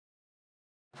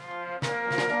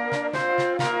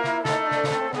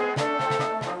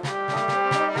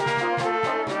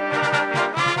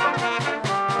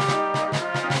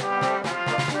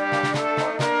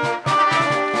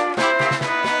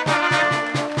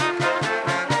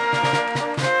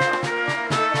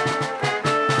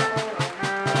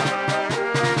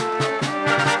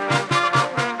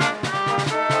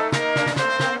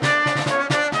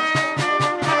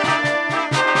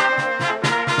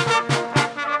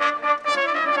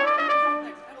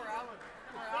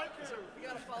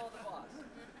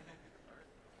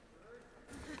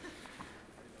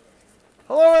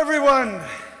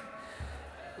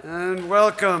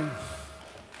welcome.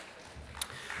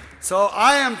 So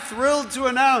I am thrilled to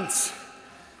announce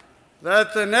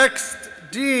that the next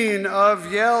Dean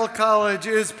of Yale College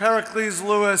is Pericles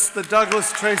Lewis, the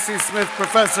Douglas Tracy Smith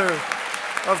Professor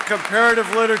of Comparative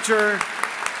Literature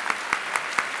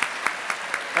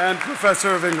and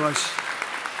Professor of English.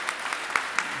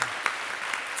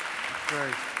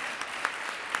 Great.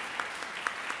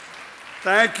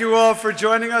 Thank you all for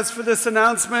joining us for this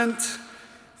announcement.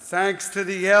 Thanks to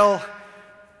the Yale,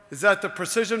 is that the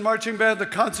Precision Marching Band, the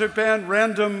concert band,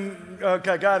 random,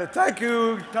 okay, got it. Thank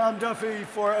you, Tom Duffy,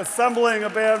 for assembling a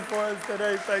band for us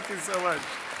today. Thank you so much.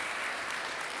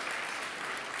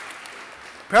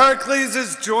 Pericles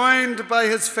is joined by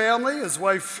his family, his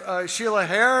wife Sheila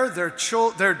Hare,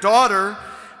 their daughter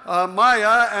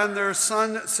Maya, and their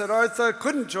son Siddhartha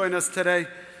couldn't join us today,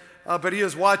 but he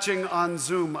is watching on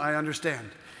Zoom, I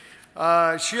understand.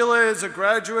 Sheila is a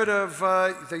graduate of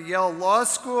the Yale Law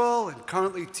School and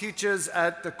currently teaches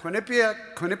at the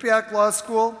Quinnipiac Law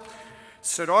School.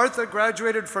 Siddhartha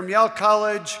graduated from Yale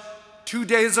College 2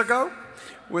 days ago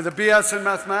with a BS in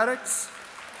mathematics.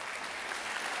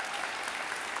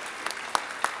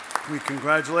 We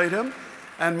congratulate him.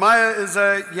 And Maya is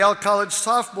a Yale College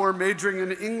sophomore majoring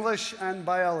in English and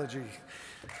biology.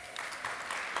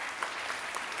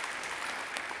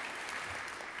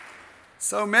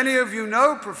 So many of you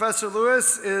know Professor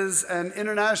Lewis is an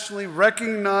internationally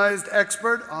recognized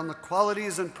expert on the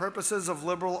qualities and purposes of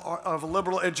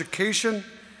liberal education.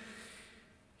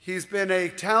 He is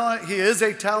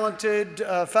a talented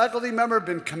faculty member,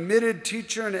 been committed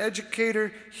teacher and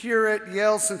educator here at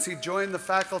Yale since he joined the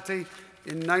faculty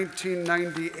in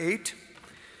 1998,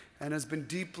 and has been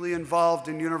deeply involved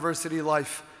in university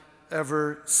life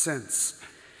ever since.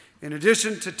 In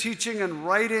addition to teaching and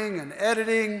writing and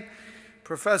editing,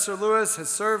 Professor Lewis has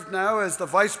served now as the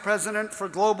Vice President for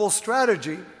Global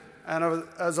Strategy and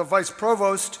as a Vice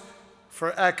Provost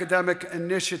for Academic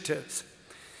Initiatives.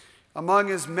 Among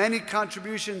his many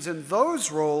contributions in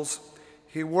those roles,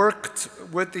 he worked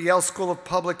with the Yale School of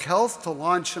Public Health to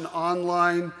launch an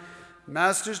online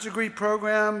master's degree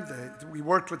program. We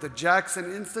worked with the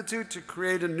Jackson Institute to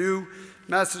create a new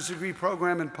master's degree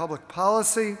program in public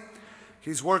policy.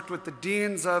 He's worked with the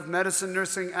deans of medicine,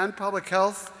 nursing, and public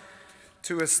health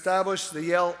to establish the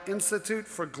Yale Institute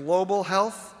for Global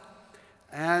Health.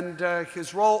 And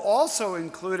his role also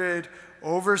included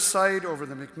oversight over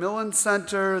the Macmillan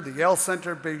Center, the Yale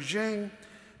Center Beijing,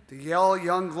 the Yale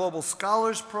Young Global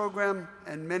Scholars Program,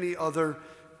 and many other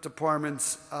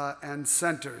departments and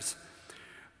centers.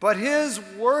 But his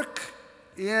work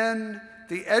in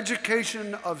the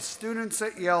education of students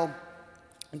at Yale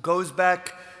goes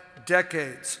back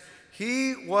decades.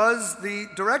 He was the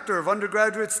director of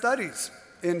undergraduate studies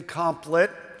in Comp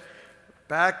Lit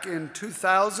back in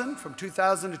 2000, from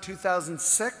 2000 to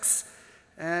 2006,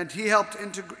 and he helped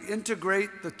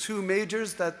integrate the two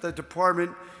majors that the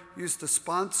department used to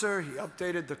sponsor. He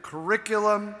updated the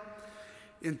curriculum.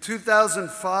 In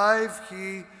 2005,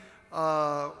 he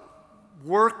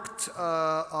worked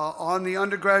on the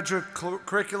undergraduate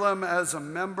curriculum as a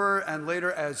member and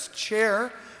later as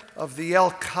chair of the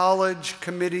Yale College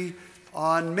Committee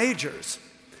on Majors.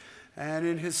 And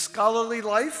in his scholarly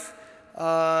life,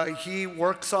 he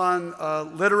works on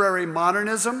literary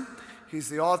modernism. He's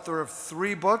the author of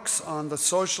 3 books on the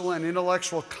social and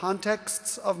intellectual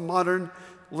contexts of modern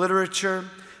literature.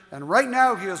 And right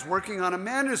now, he is working on a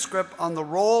manuscript on the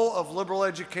role of liberal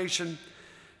education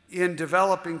in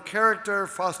developing character,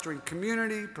 fostering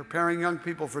community, preparing young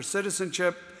people for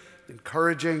citizenship,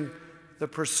 encouraging the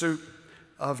pursuit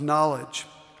of knowledge.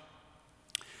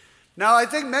 Now, I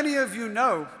think many of you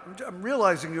know, I'm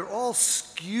realizing you're all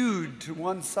skewed to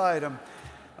one side.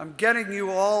 I'm getting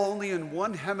you all only in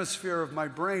one hemisphere of my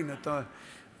brain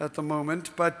at the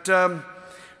moment. But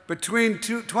between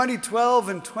 2012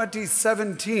 and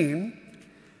 2017,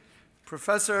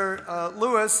 Professor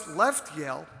Lewis left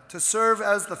Yale to serve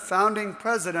as the founding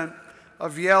president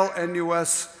of Yale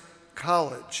NUS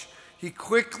College. He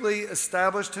quickly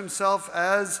established himself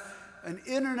as an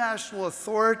international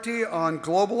authority on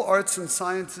global arts and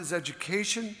sciences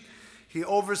education. He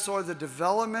oversaw the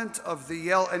development of the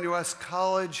Yale NUS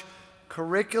College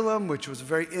curriculum, which was a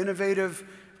very innovative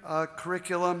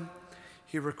curriculum.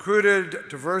 He recruited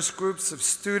diverse groups of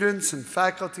students and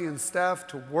faculty and staff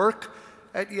to work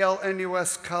at Yale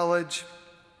NUS College.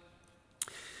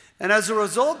 And as a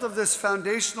result of this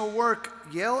foundational work,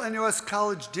 Yale NUS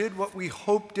College did what we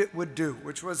hoped it would do,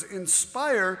 which was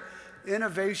inspire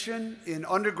innovation in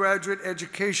undergraduate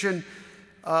education,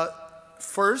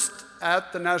 first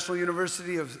at the National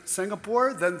University of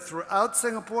Singapore, then throughout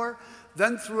Singapore,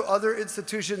 then through other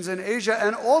institutions in Asia,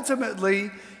 and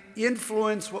ultimately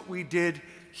influence what we did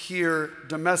here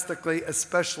domestically,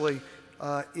 especially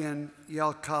in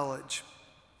Yale College.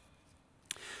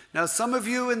 Now, some of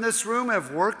you in this room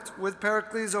have worked with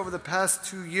Pericles over the past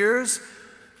 2 years,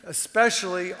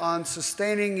 especially on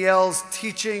sustaining Yale's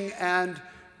teaching and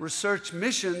research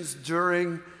missions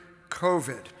during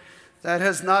COVID. That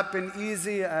has not been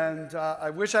easy, and I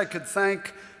wish I could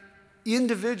thank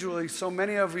individually so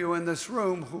many of you in this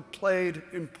room who played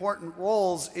important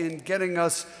roles in getting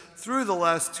us through the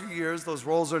last 2 years. Those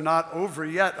roles are not over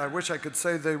yet. I wish I could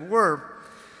say they were.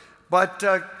 But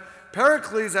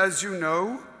Pericles, as you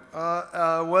know,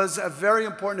 was a very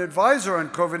important advisor on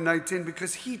COVID-19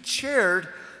 because he chaired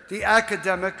the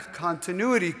Academic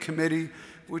Continuity Committee,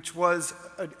 which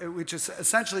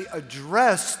essentially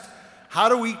addressed how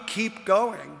do we keep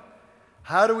going?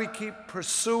 How do we keep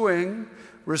pursuing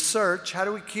research? How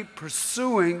do we keep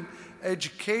pursuing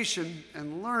education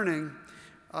and learning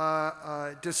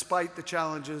despite the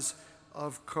challenges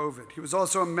of COVID? He was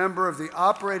also a member of the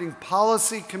Operating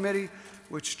Policy Committee,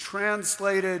 which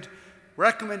translated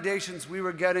recommendations we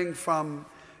were getting from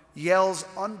Yale's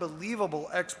unbelievable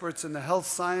experts in the health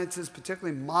sciences,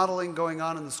 particularly modeling going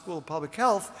on in the School of Public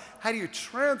Health. How do you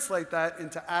translate that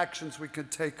into actions we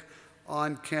could take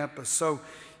on campus? So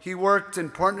he worked in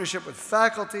partnership with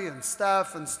faculty and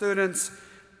staff and students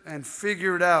and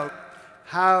figured out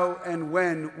how and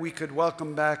when we could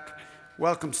welcome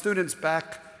students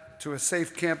back to a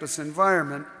safe campus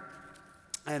environment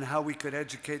and how we could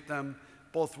educate them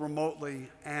both remotely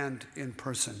and in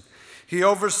person. He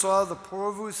oversaw the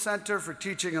Provost Center for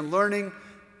Teaching and Learning.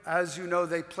 As you know,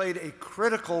 they played a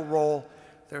critical role,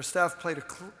 their staff played a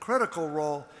critical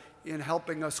role in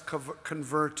helping us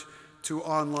convert to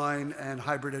online and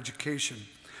hybrid education.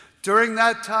 During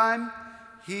that time,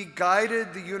 he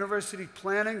guided the university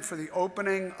planning for the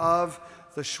opening of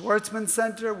the Schwartzman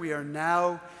Center. We are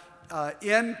now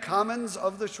in Commons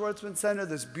of the Schwartzman Center,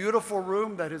 this beautiful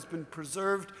room that has been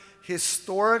preserved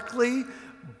historically,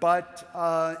 but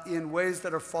in ways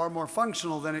that are far more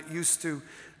functional than it used to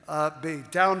be.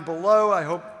 Down below, I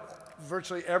hope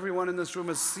virtually everyone in this room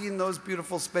has seen those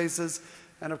beautiful spaces,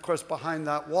 and of course behind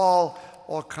that wall,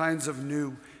 all kinds of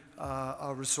new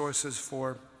resources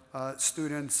for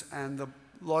students and the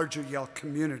larger Yale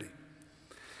community.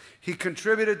 He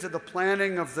contributed to the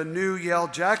planning of the new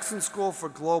Yale-Jackson School for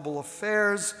Global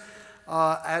Affairs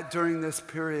during this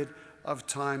period of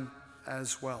time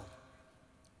as well.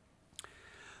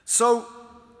 So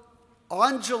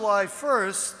on July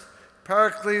 1st,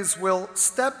 Pericles will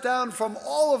step down from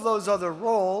all of those other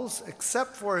roles,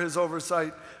 except for his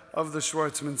oversight of the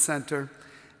Schwartzman Center,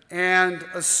 and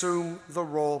assume the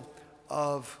role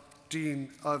of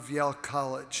Dean of Yale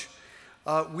College.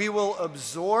 We will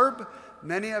absorb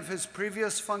many of his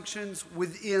previous functions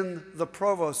within the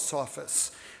provost's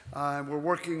office. We're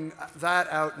working that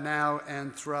out now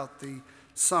and throughout the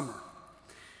summer.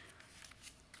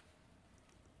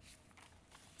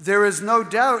 There is no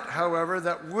doubt, however,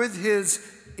 that with his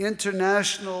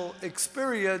international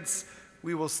experience,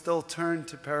 we will still turn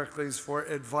to Pericles for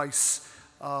advice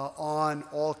on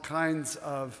all kinds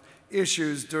of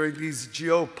issues during these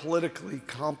geopolitically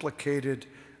complicated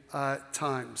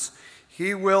times.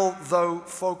 He will, though,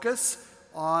 focus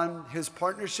on his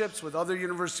partnerships with other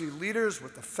university leaders,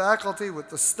 with the faculty,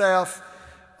 with the staff,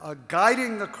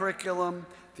 guiding the curriculum,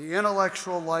 the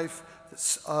intellectual life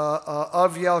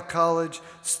of Yale College,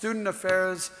 student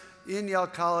affairs in Yale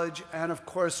College, and of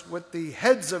course with the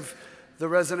heads of the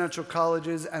residential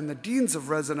colleges and the deans of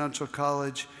residential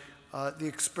college, the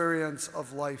experience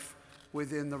of life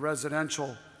within the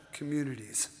residential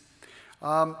communities.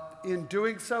 In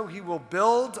doing so, he will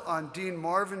build on Dean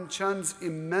Marvin Chun's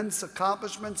immense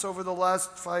accomplishments over the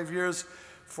last 5 years,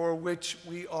 for which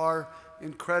we are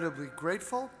incredibly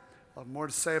grateful. I'll have more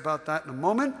to say about that in a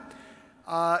moment.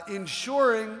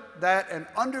 Ensuring that an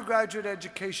undergraduate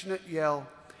education at Yale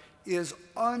is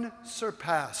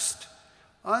unsurpassed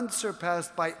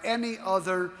by any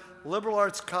other liberal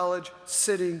arts college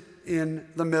sitting in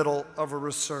the middle of a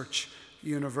research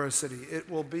university. It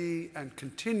will be and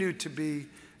continue to be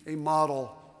a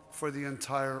model for the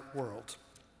entire world.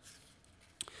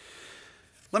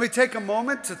 Let me take a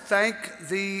moment to thank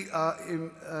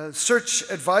the Search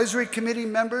Advisory Committee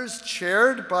members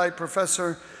chaired by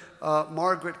Professor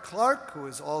Margaret Clark, who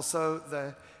is also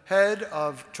the head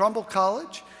of Trumbull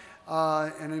College,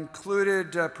 and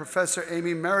included Professor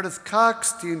Amy Meredith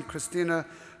Cox, Dean Christina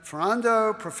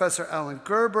Ferrando, Professor Alan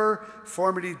Gerber,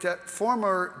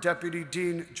 former Deputy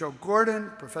Dean Joe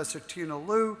Gordon, Professor Tina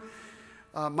Liu,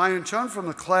 Mayan Chun from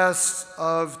the class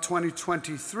of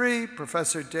 2023,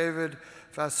 Professor David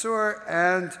Vasseur,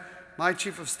 and my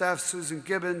Chief of Staff, Susan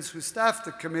Gibbons, who staffed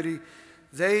the committee.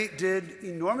 They did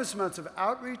enormous amounts of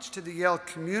outreach to the Yale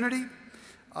community.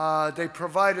 They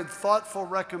provided thoughtful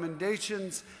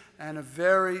recommendations and a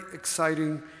very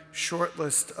exciting short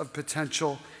list of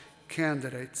potential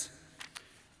candidates.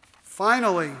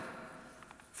 Finally,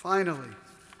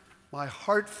 my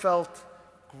heartfelt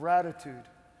gratitude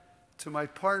to my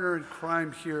partner in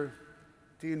crime here,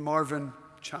 Dean Marvin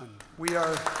Chun. We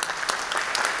are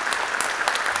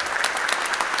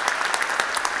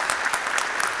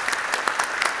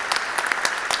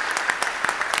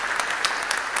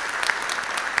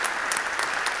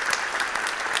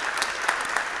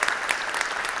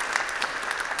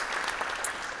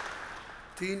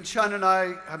Dean Chun and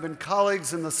I have been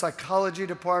colleagues in the psychology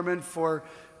department for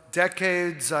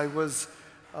decades. I was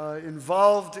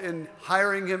involved in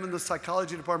hiring him in the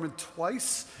psychology department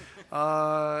twice, as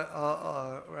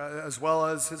well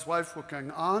as his wife, Wu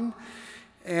Kang An.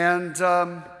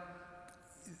 And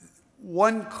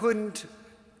one couldn't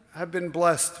have been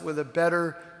blessed with a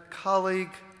better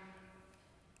colleague,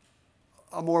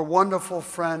 a more wonderful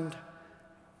friend,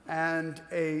 and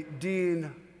a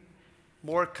dean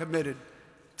more committed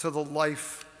to the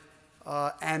life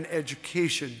and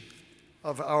education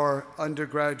of our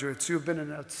undergraduates. You've been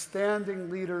an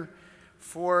outstanding leader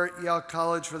for Yale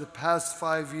College for the past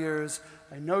 5 years.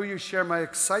 I know you share my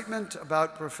excitement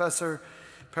about Professor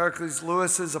Pericles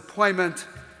Lewis's appointment.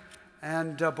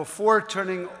 And before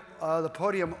turning the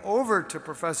podium over to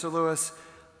Professor Lewis,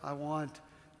 I want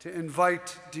to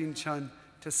invite Dean Chun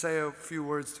to say a few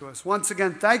words to us. Once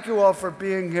again, thank you all for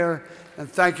being here, and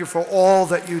thank you for all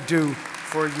that you do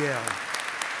for Yale.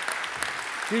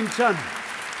 Dean Chun.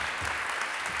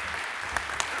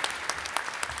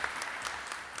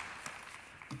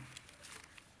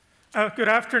 Good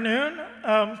afternoon.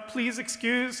 Please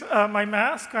excuse my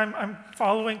mask. I'm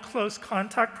following close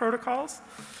contact protocols.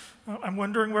 I'm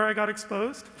wondering where I got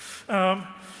exposed.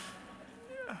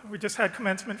 We just had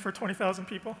commencement for 20,000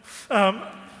 people.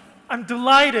 I'm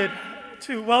delighted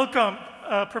to welcome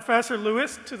Professor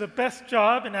Lewis to the best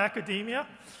job in academia.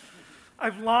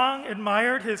 I've long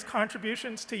admired his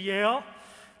contributions to Yale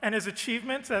and his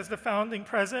achievements as the founding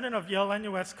president of Yale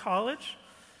NUS College.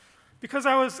 Because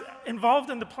I was involved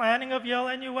in the planning of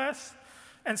Yale NUS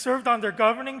and served on their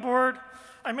governing board,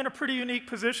 I'm in a pretty unique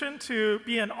position to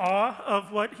be in awe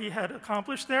of what he had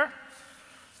accomplished there.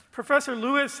 Professor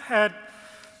Lewis had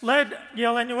led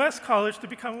Yale NUS College to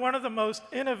become one of the most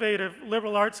innovative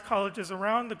liberal arts colleges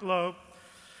around the globe,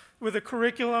 with a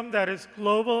curriculum that is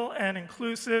global and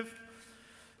inclusive,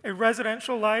 a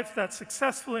residential life that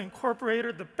successfully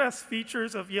incorporated the best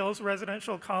features of Yale's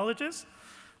residential colleges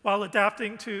while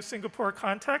adapting to Singapore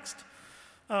context.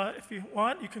 If you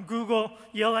want, you can Google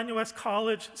Yale NUS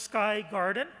College Sky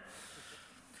Garden.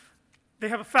 They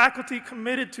have a faculty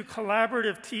committed to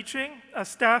collaborative teaching, a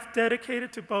staff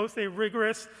dedicated to both a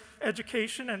rigorous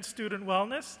education and student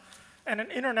wellness, and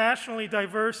an internationally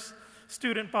diverse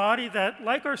student body that,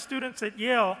 like our students at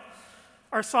Yale,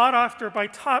 are sought after by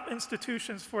top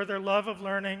institutions for their love of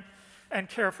learning and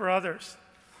care for others.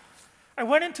 I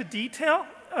went into detail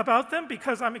about them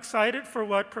because I'm excited for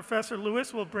what Professor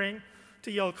Lewis will bring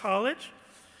to Yale College.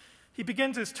 He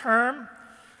begins his term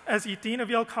as the Dean of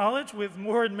Yale College with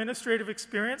more administrative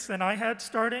experience than I had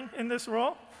starting in this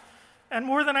role, and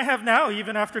more than I have now,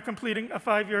 even after completing a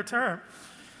 5-year term.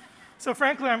 So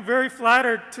frankly, I'm very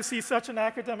flattered to see such an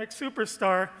academic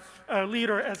superstar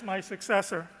leader as my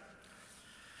successor.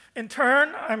 In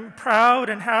turn, I'm proud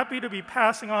and happy to be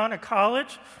passing on a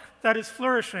college that is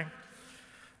flourishing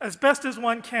as best as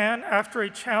one can after a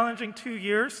challenging 2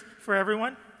 years for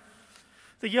everyone.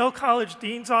 The Yale College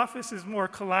Dean's Office is more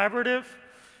collaborative,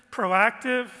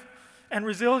 proactive, and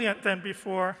resilient than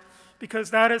before, because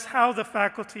that is how the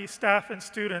faculty, staff, and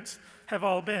students have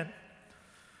all been.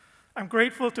 I'm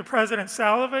grateful to President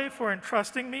Salovey for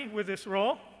entrusting me with this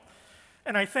role,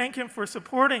 and I thank him for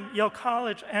supporting Yale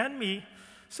College and me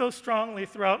so strongly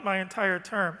throughout my entire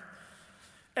term.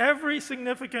 Every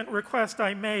significant request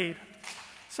I made,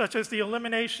 such as the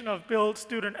elimination of billed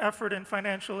student effort and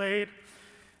financial aid,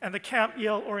 and the Camp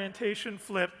Yale orientation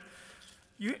flip,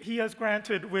 he has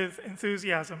granted with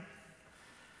enthusiasm.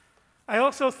 I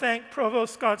also thank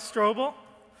Provost Scott Strobel.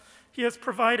 He has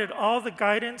provided all the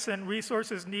guidance and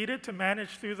resources needed to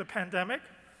manage through the pandemic,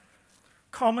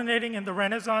 culminating in the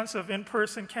renaissance of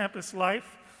in-person campus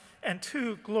life and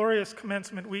 2 glorious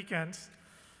commencement weekends.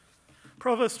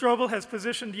 Provost Strobel has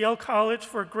positioned Yale College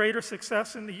for greater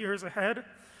success in the years ahead,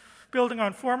 building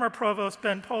on former Provost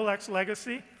Ben Polak's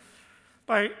legacy.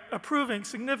 by approving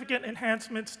significant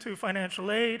enhancements to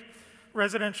financial aid,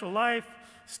 residential life,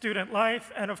 student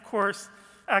life, and of course,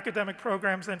 academic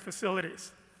programs and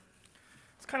facilities.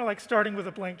 It's kind of like starting with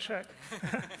a blank check.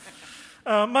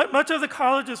 Much of the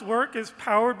college's work is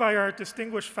powered by our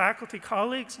distinguished faculty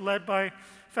colleagues, led by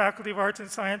Faculty of Arts and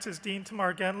Sciences Dean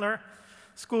Tamar Gendler,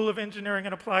 School of Engineering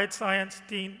and Applied Science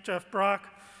Dean Jeff Brock,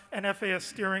 and FAS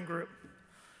Steering Group.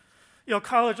 Yale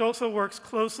College also works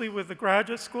closely with the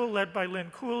graduate school led by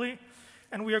Lynn Cooley,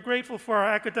 and we are grateful for our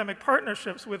academic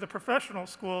partnerships with the professional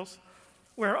schools,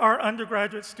 where our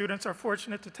undergraduate students are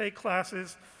fortunate to take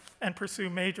classes and pursue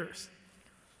majors.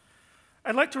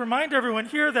 I'd like to remind everyone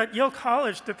here that Yale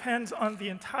College depends on the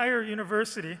entire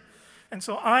university, and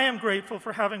so I am grateful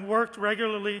for having worked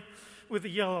regularly with the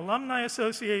Yale Alumni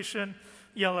Association,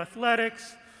 Yale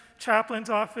Athletics, Chaplain's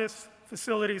Office,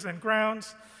 Facilities and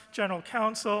Grounds, General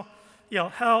Counsel, Yale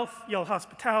Health, Yale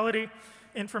Hospitality,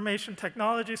 Information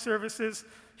Technology Services,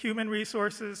 Human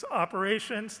Resources,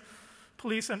 Operations,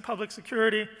 Police and Public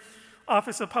Security,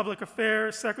 Office of Public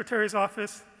Affairs, Secretary's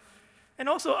Office, and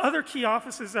also other key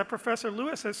offices that Professor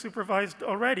Lewis has supervised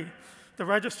already: the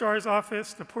Registrar's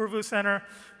Office, the Purvu Center,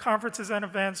 Conferences and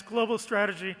Events, Global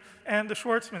Strategy, and the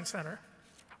Schwartzman Center.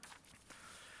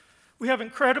 We have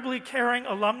incredibly caring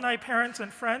alumni, parents,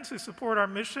 and friends who support our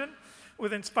mission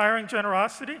with inspiring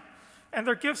generosity, and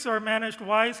their gifts are managed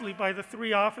wisely by the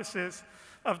three offices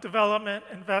of Development,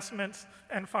 Investments,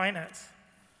 and Finance.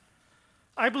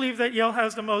 I believe that Yale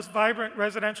has the most vibrant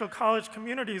residential college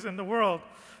communities in the world,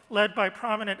 led by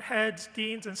prominent heads,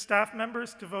 deans, and staff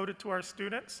members devoted to our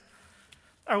students.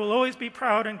 I will always be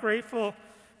proud and grateful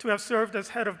to have served as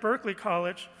head of Berkeley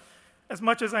College, as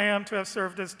much as I am to have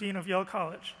served as dean of Yale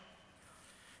College.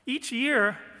 Each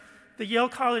year, the Yale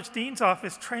College Dean's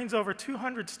Office trains over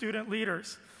 200 student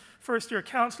leaders, first-year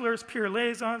counselors, peer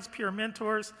liaisons, peer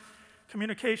mentors,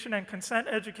 communication and consent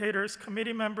educators,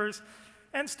 committee members,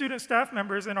 and student staff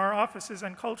members in our offices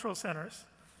and cultural centers.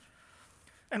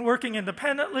 And working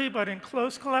independently but in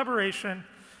close collaboration,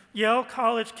 Yale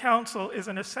College Council is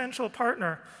an essential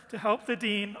partner to help the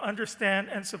dean understand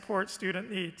and support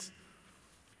student needs.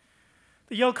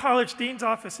 The Yale College Dean's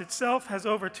Office itself has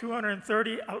over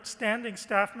 230 outstanding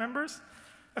staff members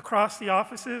across the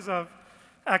offices of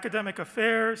Academic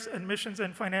Affairs, Admissions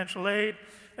and Financial Aid,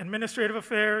 Administrative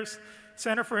Affairs,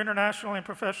 Center for International and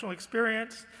Professional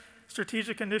Experience,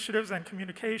 Strategic Initiatives and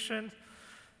Communications,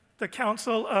 the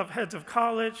Council of Heads of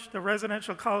College, the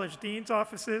Residential College Dean's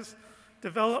Offices,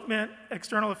 Development,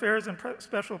 External Affairs and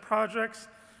Special Projects,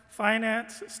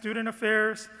 Finance, Student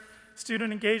Affairs,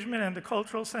 Student Engagement and the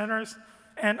Cultural Centers,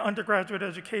 and Undergraduate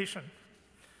Education.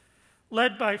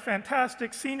 Led by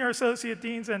fantastic senior associate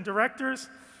deans and directors,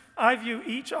 I view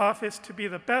each office to be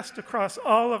the best across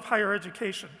all of higher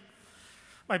education.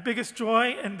 My biggest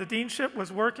joy in the deanship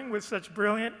was working with such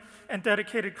brilliant and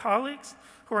dedicated colleagues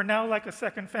who are now like a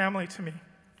second family to me.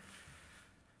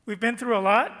 We've been through a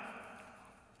lot,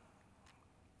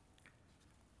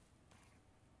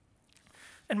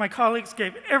 and my colleagues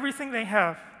gave everything they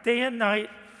have, day and night,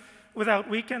 without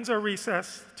weekends or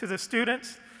recess, to the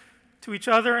students, to each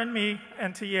other and me,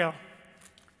 and to Yale.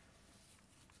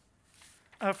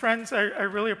 Friends, I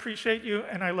really appreciate you,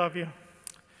 and I love you.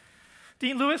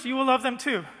 Dean Lewis, you will love them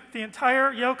too. The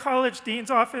entire Yale College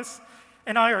Dean's Office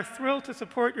and I are thrilled to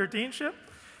support your deanship.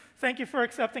 Thank you for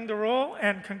accepting the role,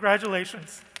 and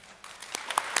congratulations.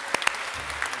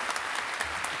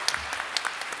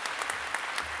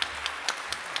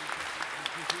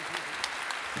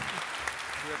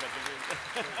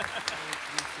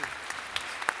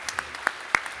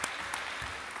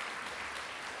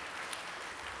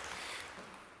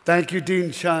 Thank you,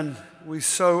 Dean Chun. We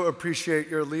so appreciate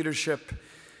your leadership.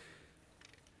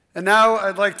 And now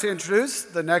I'd like to introduce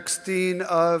the next dean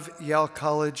of Yale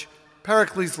College,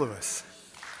 Pericles Lewis.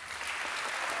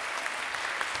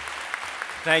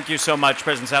 Thank you so much,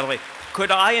 President Salovey.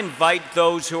 Could I invite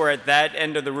those who are at that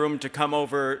end of the room to come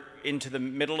over into the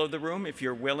middle of the room, if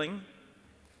you're willing?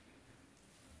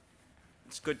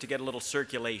 It's good to get a little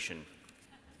circulation.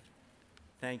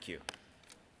 Thank you.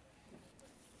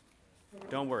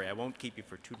 Don't worry, I won't keep you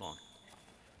for too long.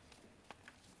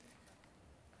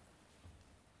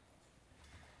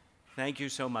 Thank you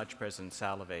so much, President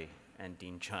Salovey and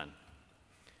Dean Chun.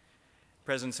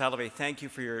 President Salovey, thank you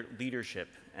for your leadership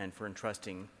and for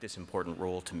entrusting this important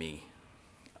role to me.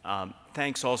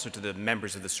 Thanks also to the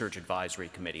members of the Search Advisory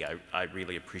Committee. I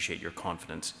really appreciate your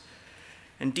confidence.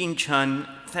 And Dean Chun,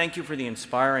 thank you for the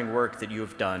inspiring work that you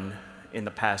have done in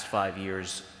the past 5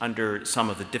 years under some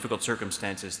of the difficult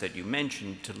circumstances that you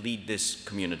mentioned to lead this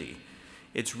community.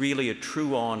 It's really a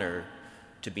true honor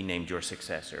to be named your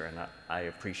successor, and I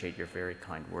appreciate your very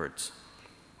kind words.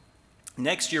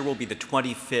 Next year will be the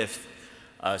 25th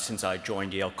since I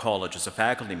joined Yale College as a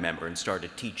faculty member and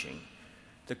started teaching.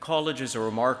 The college is a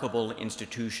remarkable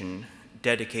institution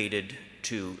dedicated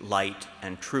to light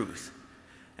and truth.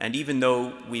 And even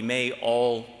though we may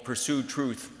all pursue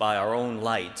truth by our own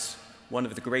lights, one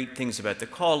of the great things about the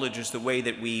college is the way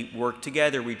that we work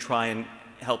together. We try and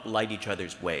help light each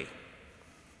other's way.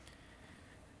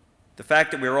 The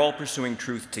fact that we're all pursuing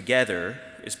truth together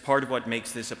is part of what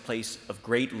makes this a place of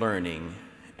great learning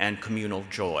and communal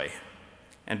joy,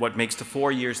 and what makes the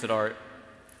 4 years that our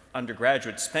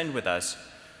undergraduates spend with us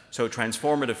so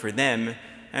transformative for them,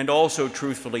 and also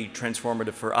truthfully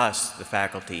transformative for us, the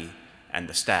faculty and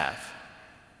the staff.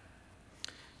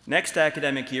 Next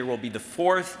academic year will be the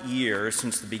 4th year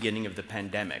since the beginning of the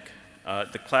pandemic.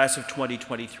 The class of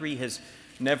 2023 has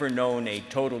never known a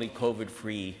totally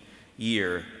COVID-free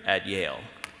year at Yale.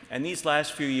 And these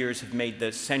last few years have made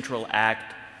the central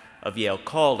act of Yale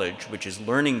College, which is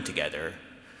learning together,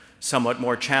 somewhat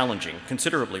more challenging,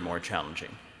 considerably more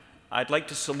challenging. I'd like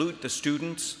to salute the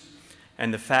students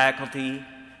and the faculty,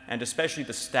 and especially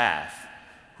the staff,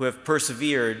 who have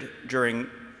persevered during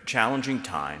challenging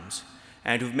times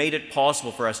and who've made it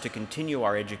possible for us to continue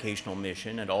our educational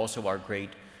mission and also our great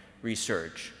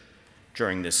research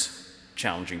during this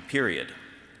challenging period.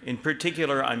 In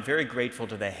particular, I'm very grateful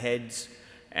to the heads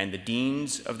and the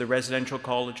deans of the residential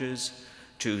colleges,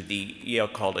 to the Yale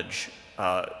College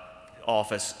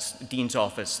Dean's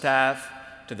Office staff,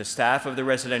 to the staff of the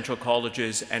residential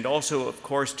colleges, and also, of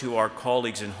course, to our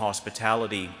colleagues in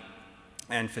hospitality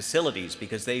and facilities,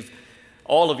 because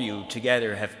all of you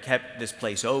together have kept this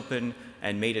place open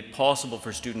and made it possible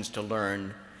for students to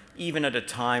learn, even at a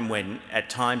time when at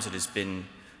times it has been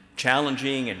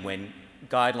challenging and when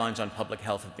guidelines on public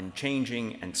health have been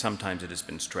changing, and sometimes it has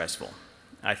been stressful.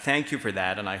 I thank you for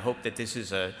that, and I hope that this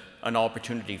is an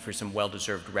opportunity for some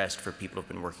well-deserved rest for people who have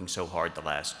been working so hard the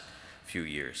last few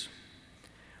years.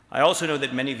 I also know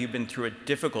that many of you have been through a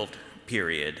difficult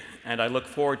period, and I look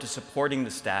forward to supporting the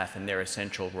staff in their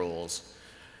essential roles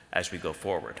as we go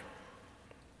forward.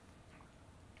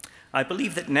 I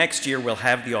believe that next year we'll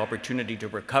have the opportunity to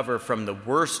recover from the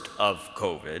worst of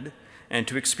COVID and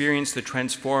to experience the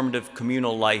transformative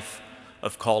communal life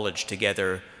of college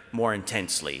together more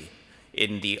intensely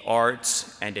in the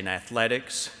arts and in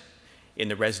athletics, in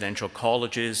the residential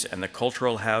colleges and the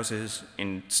cultural houses,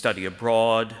 in study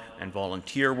abroad and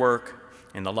volunteer work,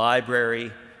 in the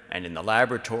library and in the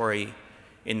laboratory,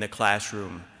 in the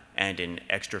classroom, and in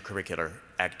extracurricular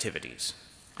activities.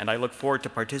 And I look forward to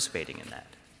participating in that.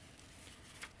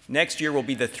 Next year will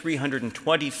be the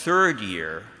 323rd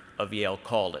year of Yale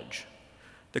College.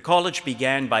 The college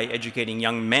began by educating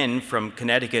young men from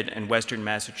Connecticut and Western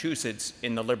Massachusetts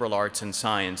in the liberal arts and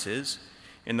sciences,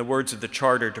 in the words of the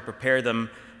charter, to prepare them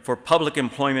for public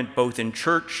employment both in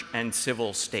church and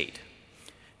civil state.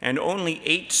 And only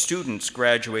 8 students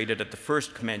graduated at the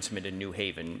first commencement in New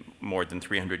Haven more than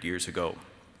 300 years ago.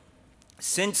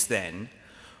 Since then,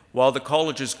 while the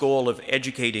college's goal of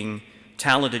educating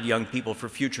talented young people for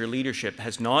future leadership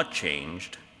has not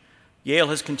changed, Yale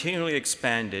has continually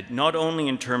expanded, not only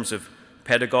in terms of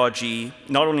pedagogy,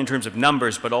 not only in terms of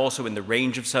numbers, but also in the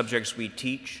range of subjects we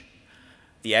teach,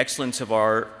 the excellence of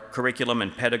our curriculum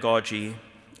and pedagogy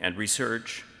and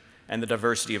research, and the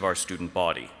diversity of our student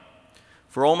body.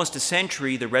 For almost a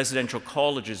century, the residential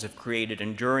colleges have created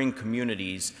enduring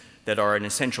communities that are an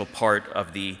essential part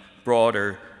of the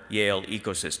broader Yale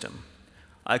ecosystem.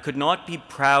 I could not be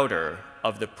prouder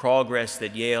of the progress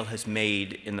that Yale has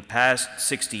made in the past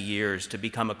 60 years to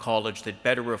become a college that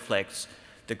better reflects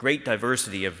the great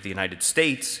diversity of the United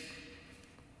States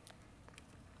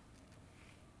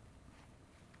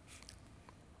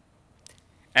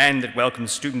and that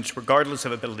welcomes students regardless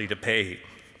of ability to pay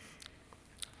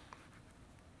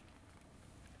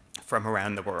from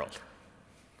around the world.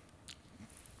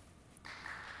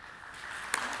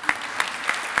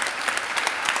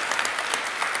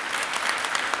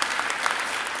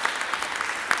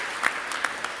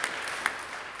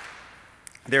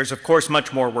 There's, of course,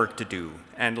 much more work to do,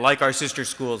 and like our sister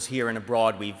schools here and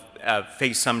abroad, we've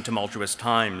faced some tumultuous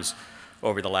times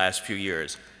over the last few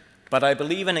years. But I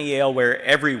believe in a Yale where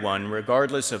everyone,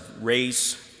 regardless of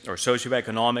race or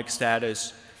socioeconomic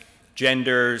status,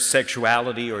 gender,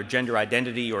 sexuality, or gender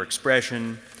identity or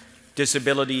expression,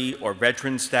 disability or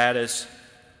veteran status,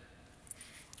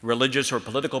 religious or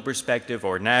political perspective,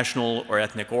 or national or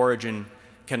ethnic origin,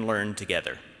 can learn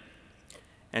together.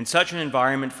 And such an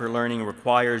environment for learning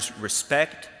requires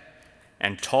respect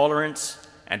and tolerance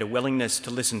and a willingness to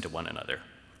listen to one another.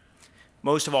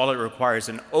 Most of all, it requires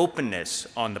an openness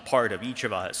on the part of each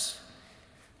of us,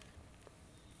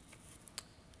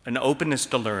 an openness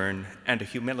to learn and a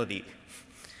humility,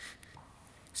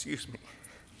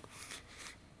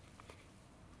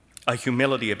 a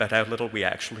humility about how little we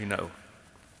actually know.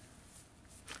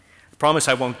 I promise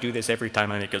I won't do this every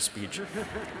time I make a speech.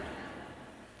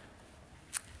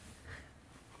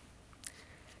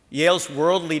 Yale's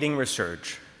world-leading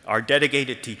research, our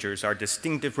dedicated teachers, our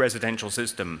distinctive residential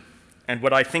system, and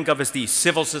what I think of as the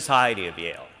civil society of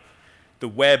Yale, the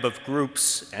web of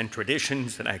groups and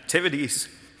traditions and activities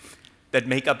that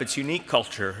make up its unique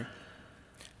culture,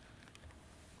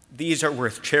 these are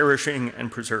worth cherishing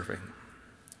and preserving.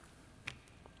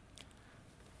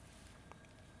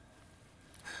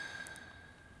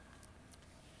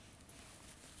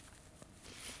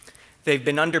 They've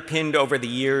been underpinned over the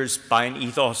years by an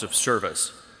ethos of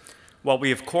service. While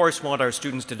we, of course, want our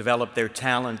students to develop their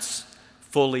talents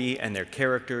fully and their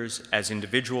characters as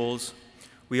individuals,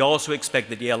 we also expect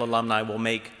that Yale alumni will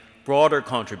make broader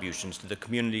contributions to the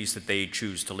communities that they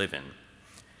choose to live in,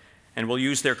 and will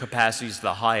use their capacities to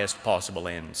the highest possible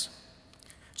ends.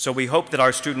 So we hope that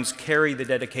our students carry the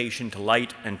dedication to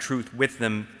light and truth with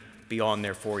them beyond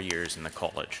their 4 years in the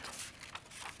college.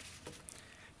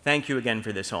 Thank you again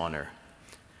for this honor.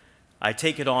 I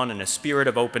take it on in a spirit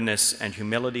of openness and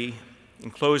humility. In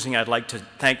closing, I'd like to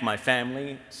thank my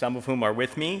family, some of whom are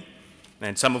with me,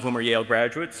 and some of whom are Yale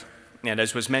graduates, and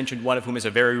as was mentioned, one of whom is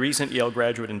a very recent Yale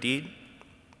graduate indeed.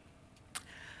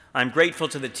 I'm grateful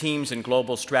to the teams in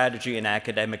global strategy and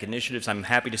academic initiatives. I'm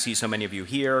happy to see so many of you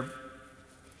here.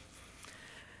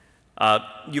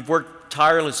 You've worked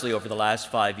tirelessly over the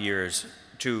last 5 years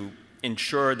to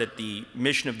ensure that the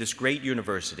mission of this great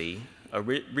university, a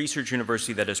research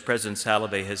university that, as President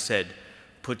Salovey has said,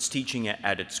 puts teaching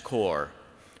at its core,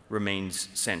 remains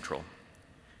central.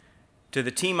 To the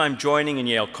team I'm joining in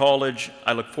Yale College,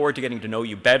 I look forward to getting to know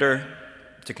you better,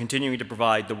 to continuing to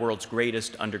provide the world's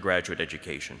greatest undergraduate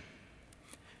education.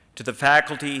 To the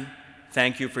faculty,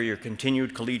 thank you for your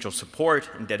continued collegial support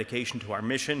and dedication to our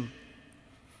mission.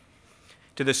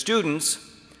 To the students,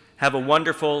 have a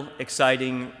wonderful,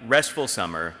 exciting, restful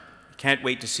summer. Can't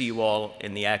wait to see you all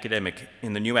in the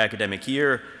new academic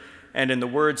year. And in the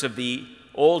words of the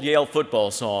old Yale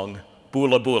football song,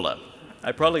 Bula Bula.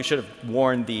 I probably should have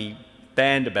warned the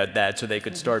band about that so they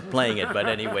could start playing it, but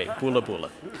anyway, Bula Bula.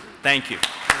 Thank you.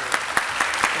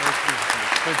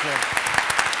 Good job.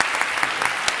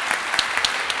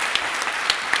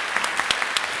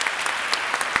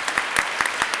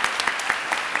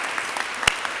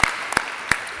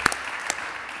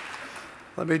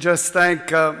 Let me just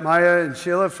thank Maya and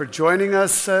Sheila for joining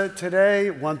us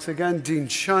today. Once again, Dean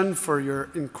Chun for your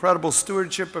incredible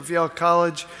stewardship of Yale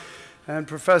College. And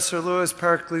Professor Lewis,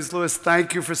 Pericles Lewis,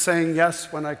 thank you for saying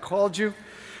yes when I called you.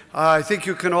 I think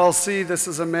you can all see this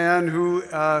is a man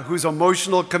whose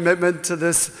emotional commitment to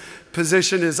this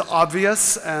position is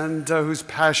obvious and whose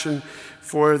passion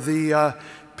for the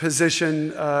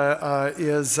position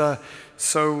is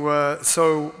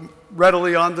so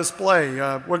readily on display.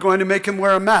 We're going to make him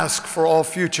wear a mask for all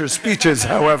future speeches,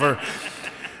 however.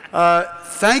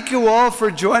 Thank you all for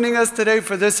joining us today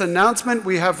for this announcement.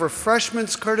 We have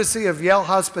refreshments courtesy of Yale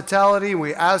Hospitality.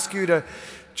 We ask you to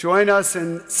join us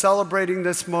in celebrating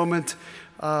this moment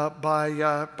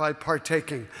by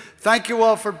partaking. Thank you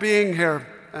all for being here,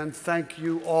 and thank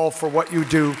you all for what you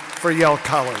do for Yale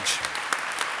College.